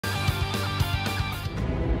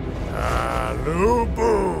Lu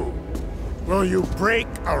Bu, will you break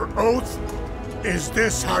our oath? Is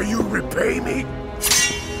this how you repay me?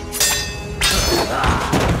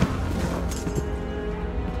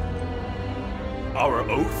 Our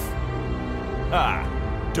oath? Ah,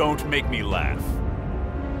 don't make me laugh.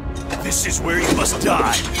 This is where you must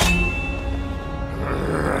die.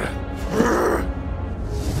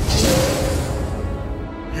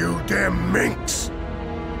 You damn minx!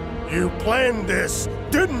 You planned this,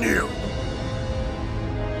 didn't you?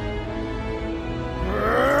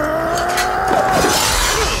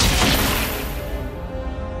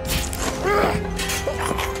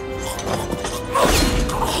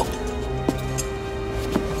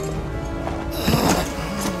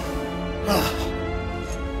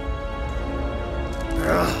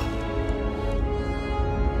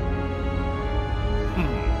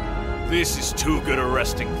 This is too good a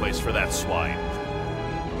resting place for that swine.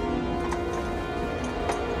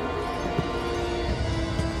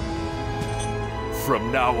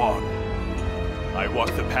 From now on, I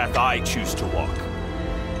walk the path I choose to walk.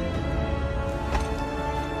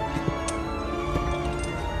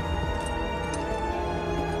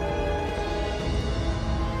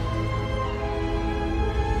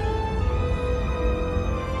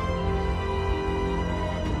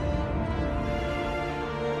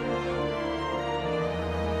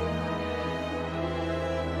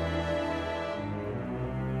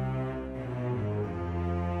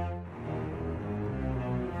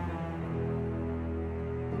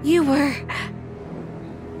 You were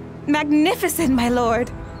magnificent, my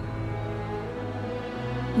lord.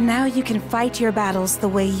 Now you can fight your battles the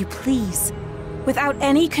way you please, without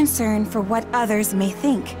any concern for what others may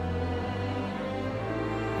think.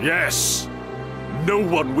 Yes! No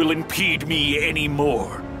one will impede me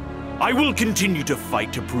anymore. I will continue to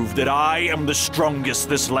fight to prove that I am the strongest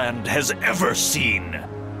this land has ever seen.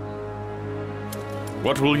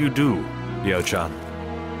 What will you do, Diao Chan?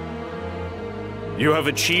 You have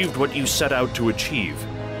achieved what you set out to achieve.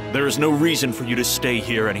 There is no reason for you to stay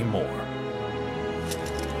here anymore.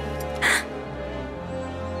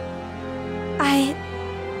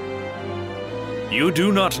 You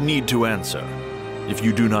do not need to answer, if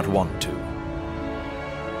you do not want to.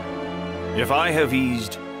 If I have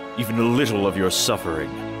eased even a little of your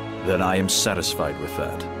suffering, then I am satisfied with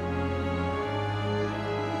that.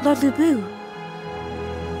 Lord Lu Bu.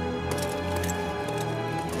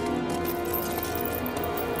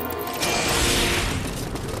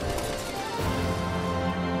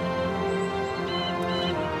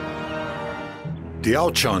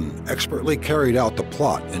 Diao Chan expertly carried out the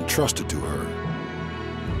plot entrusted to her.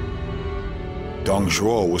 Dong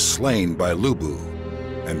Zhuo was slain by Lu Bu,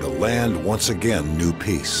 and the land once again knew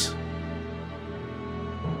peace.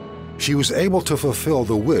 She was able to fulfill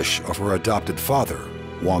the wish of her adopted father,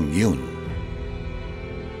 Wang Yun.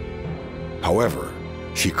 However,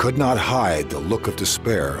 she could not hide the look of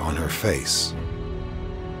despair on her face.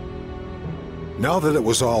 Now that it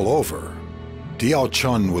was all over, Diao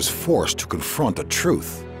Chan was forced to confront a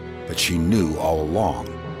truth that she knew all along.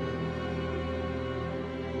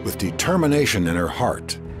 With determination in her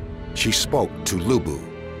heart, she spoke to Lu Bu.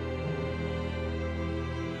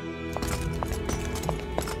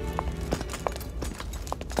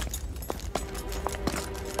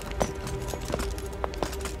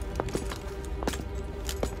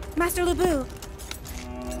 Master Lu Bu.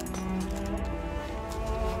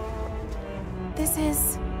 This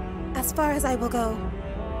is as far as I will go.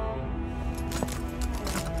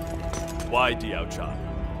 Why, Diao Chan?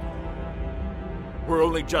 We're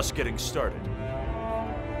only just getting started.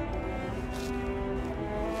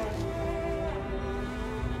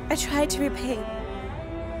 I tried to repay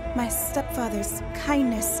my stepfather's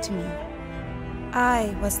kindness to me.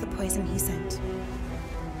 I was the poison he sent.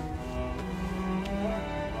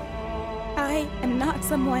 I am not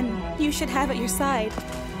someone you should have at your side.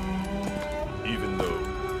 Even though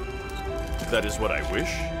that is what I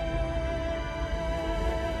wish?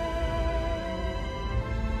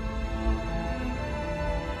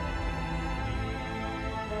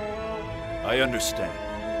 I understand.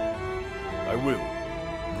 I will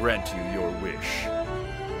grant you your wish.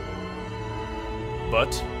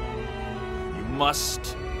 But you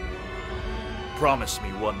must promise me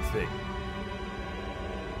one thing.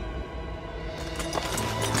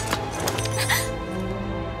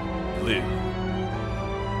 Live.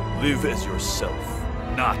 Live as yourself,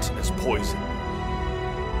 not as poison.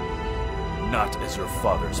 Not as your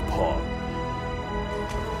father's pawn.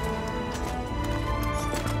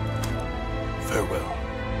 Farewell,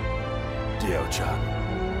 Diao Chan.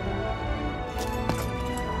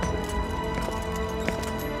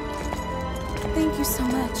 Thank you so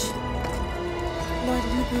much. Lord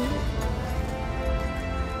Lubu.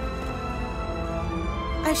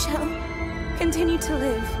 I shall continue to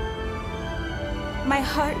live. My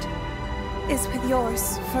heart is with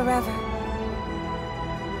yours forever.